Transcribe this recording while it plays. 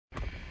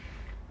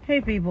Hey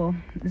people,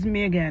 it's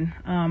me again.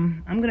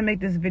 I'm gonna make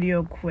this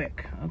video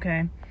quick,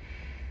 okay?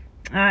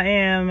 I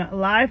am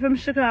live from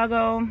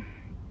Chicago,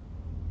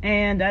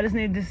 and I just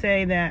need to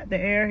say that the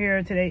air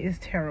here today is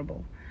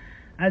terrible.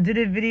 I did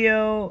a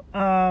video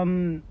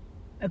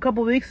a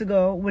couple weeks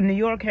ago when New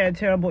York had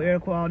terrible air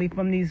quality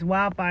from these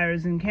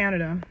wildfires in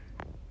Canada.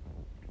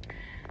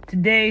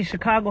 Today,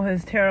 Chicago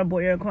has terrible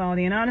air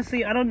quality, and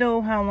honestly, I don't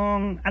know how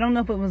long. I don't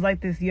know if it was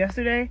like this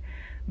yesterday,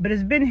 but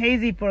it's been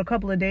hazy for a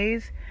couple of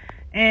days.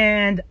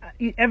 And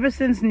ever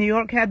since New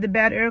York had the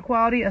bad air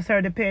quality, I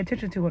started to pay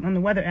attention to it on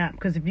the weather app.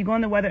 Because if you go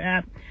on the weather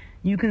app,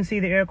 you can see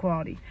the air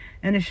quality.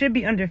 And it should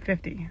be under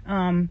 50.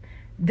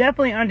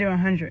 Definitely under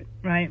 100,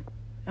 right?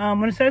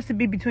 When it starts to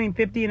be between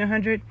 50 and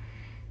 100,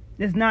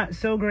 it's not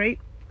so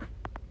great.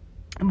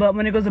 But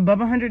when it goes above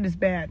 100, it's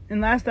bad. And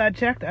last I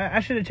checked,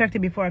 I should have checked it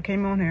before I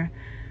came on here.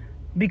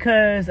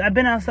 Because I've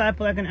been outside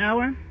for like an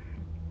hour.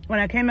 When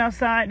I came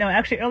outside, no,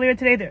 actually earlier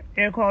today, the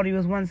air quality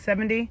was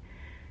 170.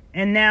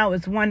 And now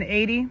it's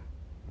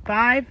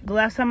 185 the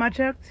last time I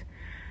checked.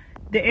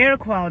 The air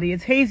quality,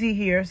 it's hazy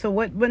here. So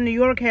what New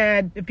York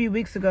had a few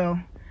weeks ago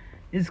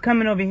is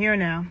coming over here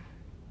now.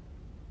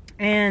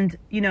 And,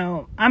 you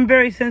know, I'm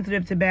very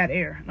sensitive to bad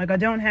air. Like, I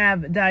don't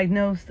have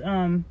diagnosed,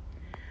 I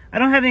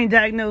don't have any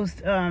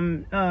diagnosed,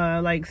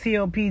 like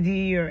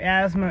COPD or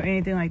asthma or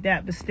anything like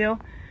that. But still,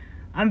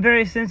 I'm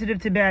very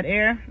sensitive to bad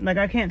air. Like,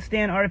 I can't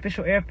stand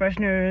artificial air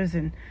fresheners.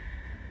 And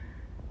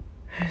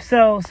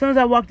so as soon as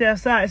I walked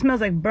outside, it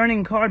smells like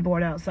burning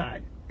cardboard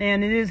outside.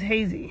 And it is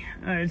hazy.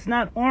 It's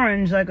not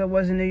orange like it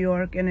was in New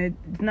York, and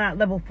it's not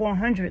level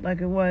 400 like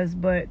it was,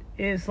 but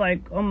it's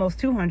like almost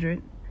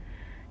 200.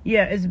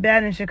 Yeah, it's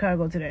bad in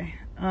Chicago today.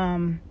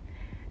 And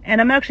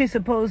I'm actually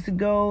supposed to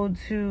go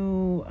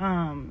to,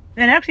 and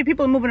actually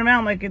people are moving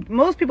around like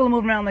most people are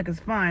moving around like it's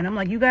fine. I'm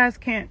like, you guys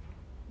can't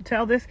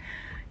tell this.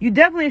 You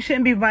definitely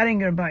shouldn't be riding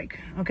your bike,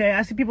 okay?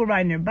 I see people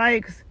riding their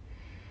bikes.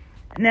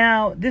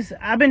 Now,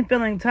 I've been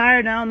feeling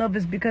tired. I don't know if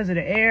it's because of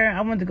the air.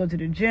 I want to go to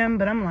the gym,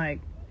 but I'm like,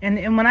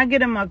 and when I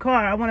get in my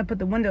car, I want to put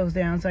the windows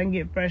down so I can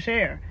get fresh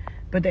air.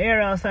 But the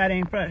air outside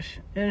ain't fresh.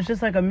 And it's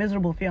just like a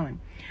miserable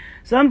feeling.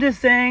 So I'm just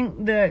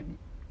saying that,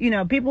 you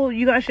know, people,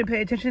 you guys should pay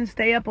attention,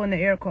 stay up on the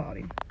air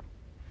quality.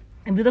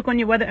 If you look on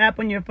your weather app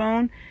on your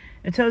phone,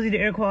 it tells you the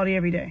air quality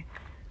every day.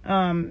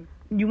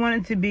 You want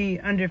it to be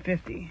under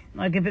 50.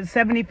 Like if it's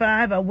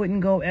 75, I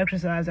wouldn't go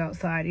exercise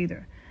outside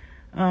either.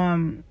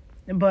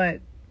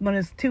 But when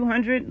it's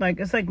 200, like,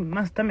 it's like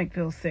my stomach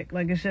feels sick.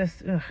 Like, it's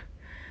just, ugh.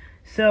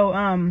 So,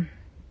 and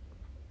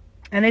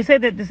they say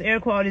that this air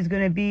quality is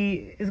going to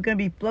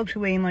be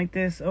fluctuating like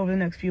this over the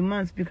next few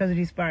months because of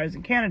these fires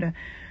in Canada.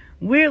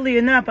 Weirdly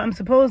enough, I'm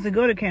supposed to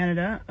go to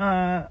Canada,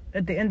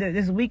 at the end of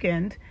this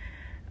weekend.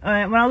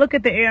 When I look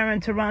at the air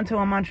in Toronto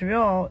and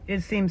Montreal,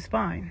 it seems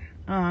fine.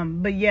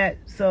 But yet,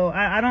 so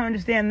I don't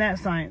understand that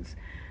science.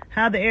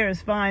 How the air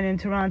is fine in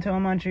Toronto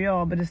and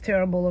Montreal, but it's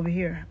terrible over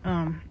here.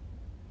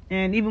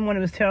 And even when it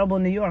was terrible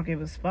in New York, it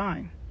was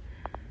fine.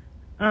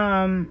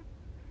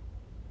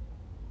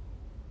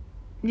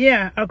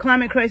 Yeah, our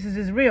climate crisis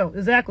is real.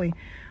 Exactly.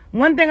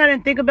 One thing I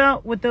didn't think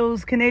about with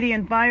those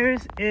Canadian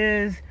fires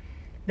is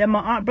that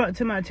my aunt brought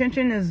to my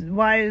attention is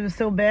why it was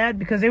so bad.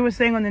 Because they were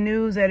saying on the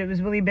news that it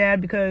was really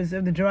bad because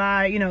of the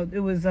dry, you know,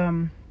 it was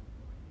not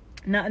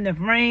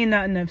enough rain,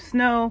 not enough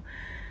snow.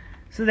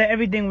 So that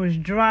everything was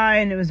dry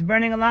and it was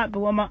burning a lot. But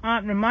what my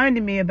aunt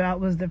reminded me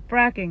about was the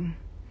fracking.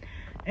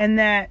 And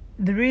that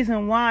the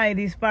reason why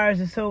these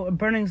fires are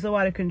burning so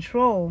out of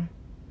control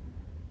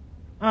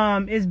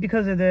is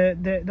because of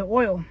the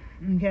oil.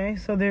 Okay,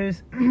 so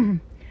there's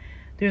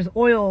there's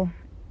oil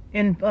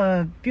in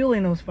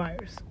fueling those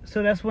fires.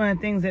 So that's one of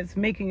the things that's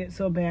making it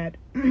so bad.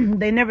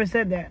 They never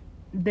said that.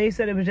 They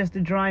said it was just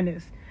the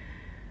dryness.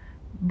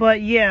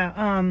 But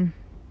yeah,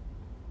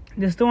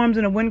 the storms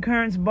and the wind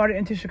currents brought it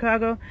into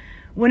Chicago.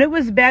 When it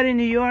was bad in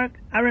New York,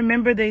 I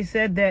remember they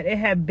said that it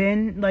had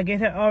been like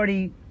it had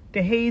already.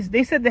 The haze,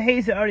 they said the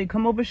haze had already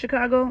come over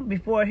Chicago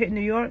before it hit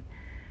New York.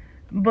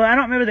 But I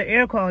don't remember the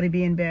air quality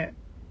being bad.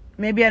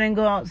 Maybe I didn't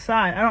go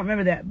outside. I don't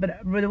remember that.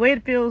 But the way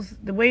it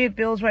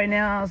feels right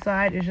now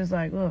outside is just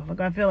like, ugh. Like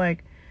I feel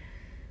like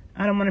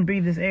I don't want to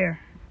breathe this air.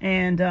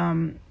 And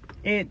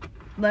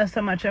last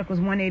time I checked was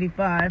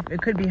 185. It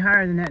could be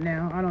higher than that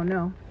now. I don't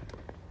know.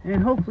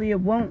 And hopefully it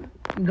won't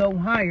go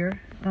higher.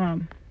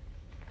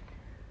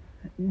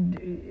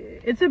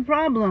 It's a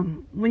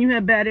problem when you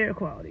have bad air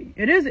quality.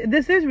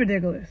 This is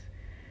ridiculous.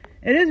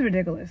 It is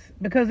ridiculous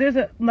because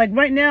like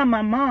right now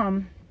my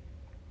mom,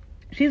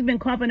 she's been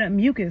coughing up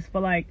mucus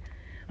for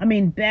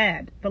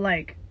bad for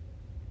like,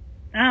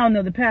 I don't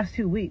know, the past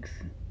 2 weeks.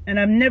 And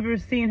I've never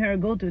seen her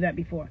go through that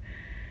before.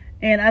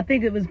 And I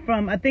think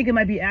it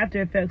might be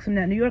after effects from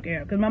that New York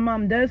air because my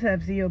mom does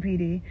have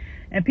COPD,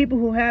 and people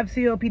who have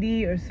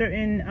COPD or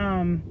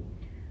certain,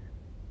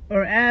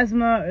 or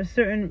asthma or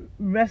certain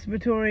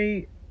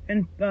respiratory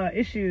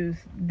issues,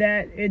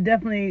 that it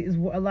definitely is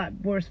a lot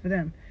worse for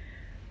them.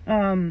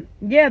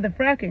 Yeah, the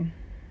fracking.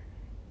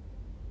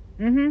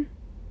 The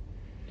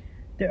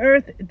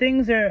earth,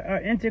 things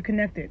are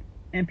interconnected.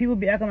 And people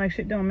be acting like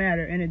shit don't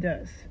matter, and it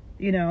does.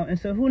 And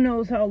so who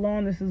knows how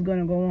long this is going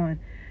to go on.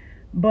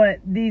 But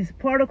these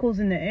particles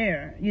in the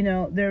air,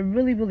 they're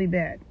really, really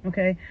bad,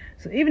 okay?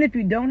 So even if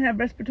you don't have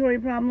respiratory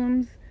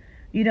problems,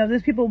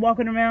 there's people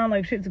walking around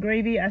like shit's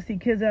gravy. I see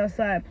kids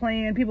outside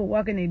playing, people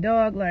walking their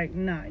dog. Like,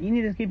 nah, you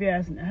need to keep your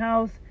ass in the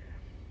house.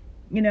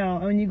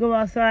 When you go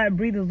outside,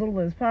 breathe as little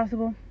as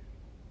possible.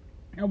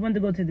 I wanted to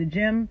go to the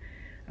gym.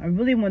 I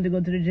really wanted to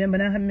go to the gym,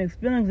 but I have mixed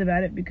feelings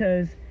about it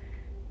because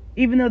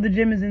even though the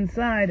gym is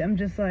inside, I'm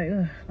just like,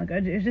 ugh,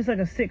 it's just like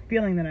a sick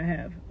feeling that I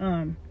have.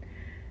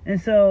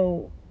 And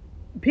so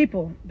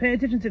people, pay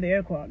attention to the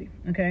air quality,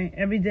 okay?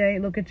 Every day,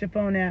 look at your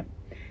phone app.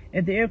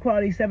 If the air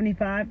quality is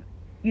 75,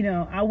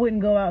 I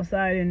wouldn't go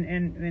outside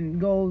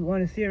and go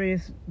on a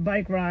serious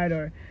bike ride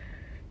or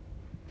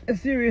a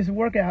serious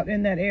workout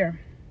in that air,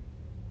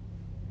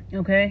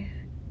 okay?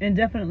 And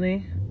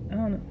definitely, I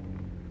don't know.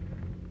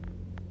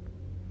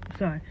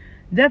 Sorry.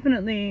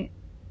 Definitely,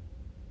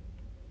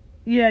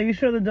 yeah, you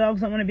sure the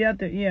dogs don't want to be out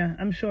there? Yeah,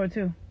 I'm sure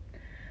too.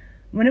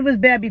 When it was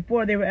bad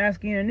before, they were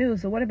asking in the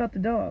news, so what about the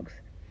dogs?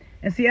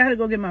 And see, I had to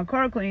go get my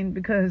car cleaned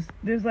because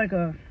there's like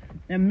a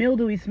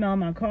mildewy smell in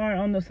my car. I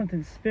don't know if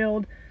something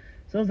spilled.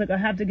 So I was like, I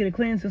have to get it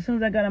cleaned. So as soon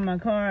as I got in my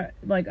car,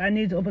 like, I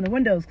need to open the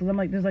windows because I'm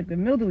like, there's like the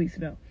mildewy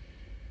smell.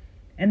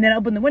 And then I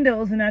open the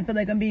windows and I feel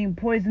like I'm being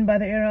poisoned by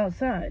the air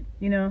outside,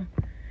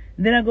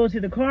 Then I go to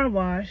the car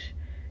wash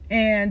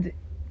and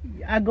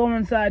I go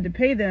inside to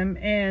pay them,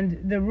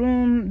 and the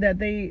room that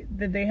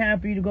they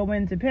have for you to go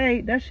in to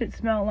pay, that shit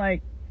smelled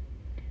like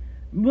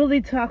really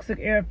toxic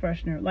air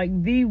freshener,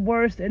 like the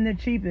worst and the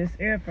cheapest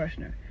air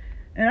freshener.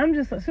 And I'm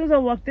just, as soon as I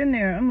walked in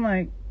there, I'm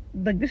like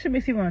this shit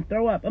makes me want to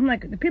throw up. I'm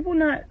like, I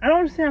don't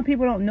understand how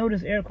people don't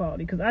notice air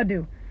quality, because I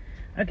do.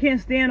 I can't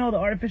stand all the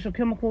artificial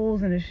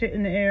chemicals and the shit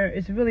in the air.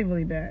 It's really,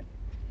 really bad.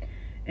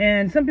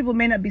 And some people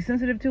may not be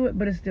sensitive to it,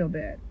 but it's still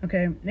bad,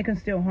 okay? It can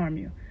still harm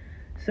you.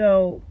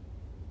 So,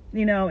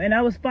 and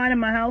I was fine in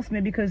my house,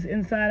 maybe because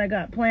inside I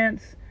got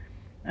plants.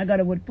 I got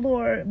a wood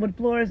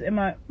floors, and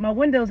my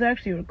windows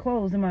actually were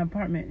closed in my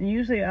apartment. And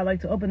usually I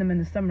like to open them in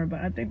the summer,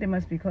 but I think they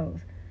must be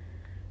closed,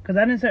 because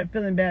I didn't start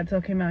feeling bad till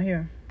I came out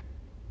here.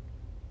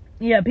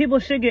 Yeah, people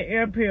should get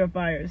air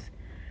purifiers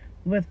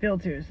with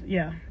filters.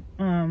 Yeah,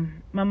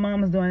 my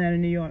mom was doing that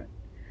in New York.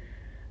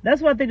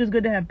 That's why I think it's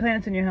good to have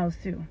plants in your house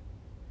too.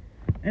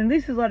 And at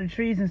least there's a lot of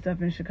trees and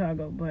stuff in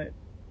Chicago, but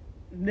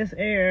this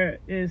air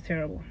is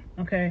terrible,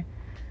 okay?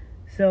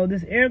 So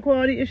this air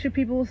quality issue,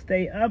 people,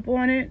 stay up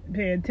on it,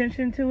 pay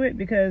attention to it,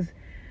 because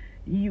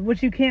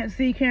what you can't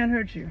see can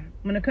hurt you.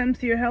 When it comes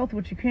to your health,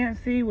 what you can't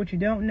see, what you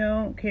don't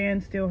know,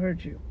 can still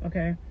hurt you,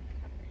 okay?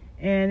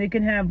 And it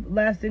can have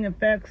lasting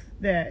effects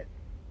that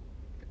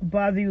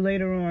bother you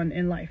later on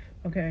in life,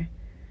 okay?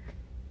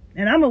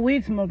 And I'm a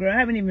weed smoker. I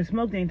haven't even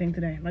smoked anything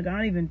today. Like, I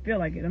don't even feel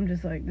like it. I'm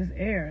just like, this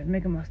air is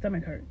making my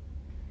stomach hurt.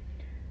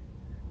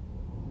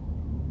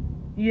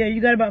 Yeah,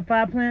 you got about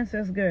 5 plants?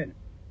 That's good.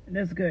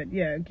 That's good.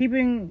 Yeah,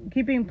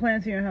 keeping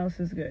plants in your house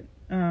is good.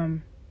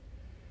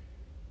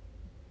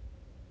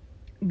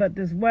 But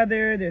this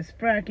weather, this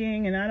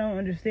fracking, and I don't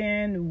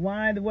understand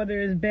why the weather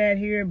is bad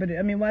here. But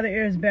I mean, why the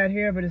air is bad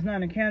here, but it's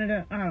not in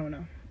Canada. I don't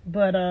know.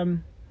 But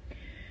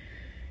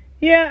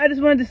yeah, I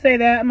just wanted to say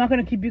that. I'm not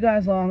gonna keep you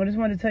guys long. I just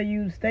wanted to tell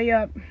you, stay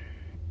up,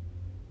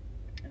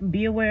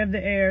 be aware of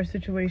the air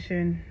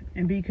situation,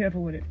 and be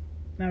careful with it.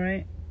 All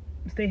right.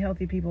 Stay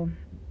healthy, people.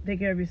 Take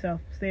care of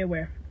yourself. Stay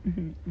aware.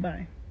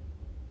 Bye.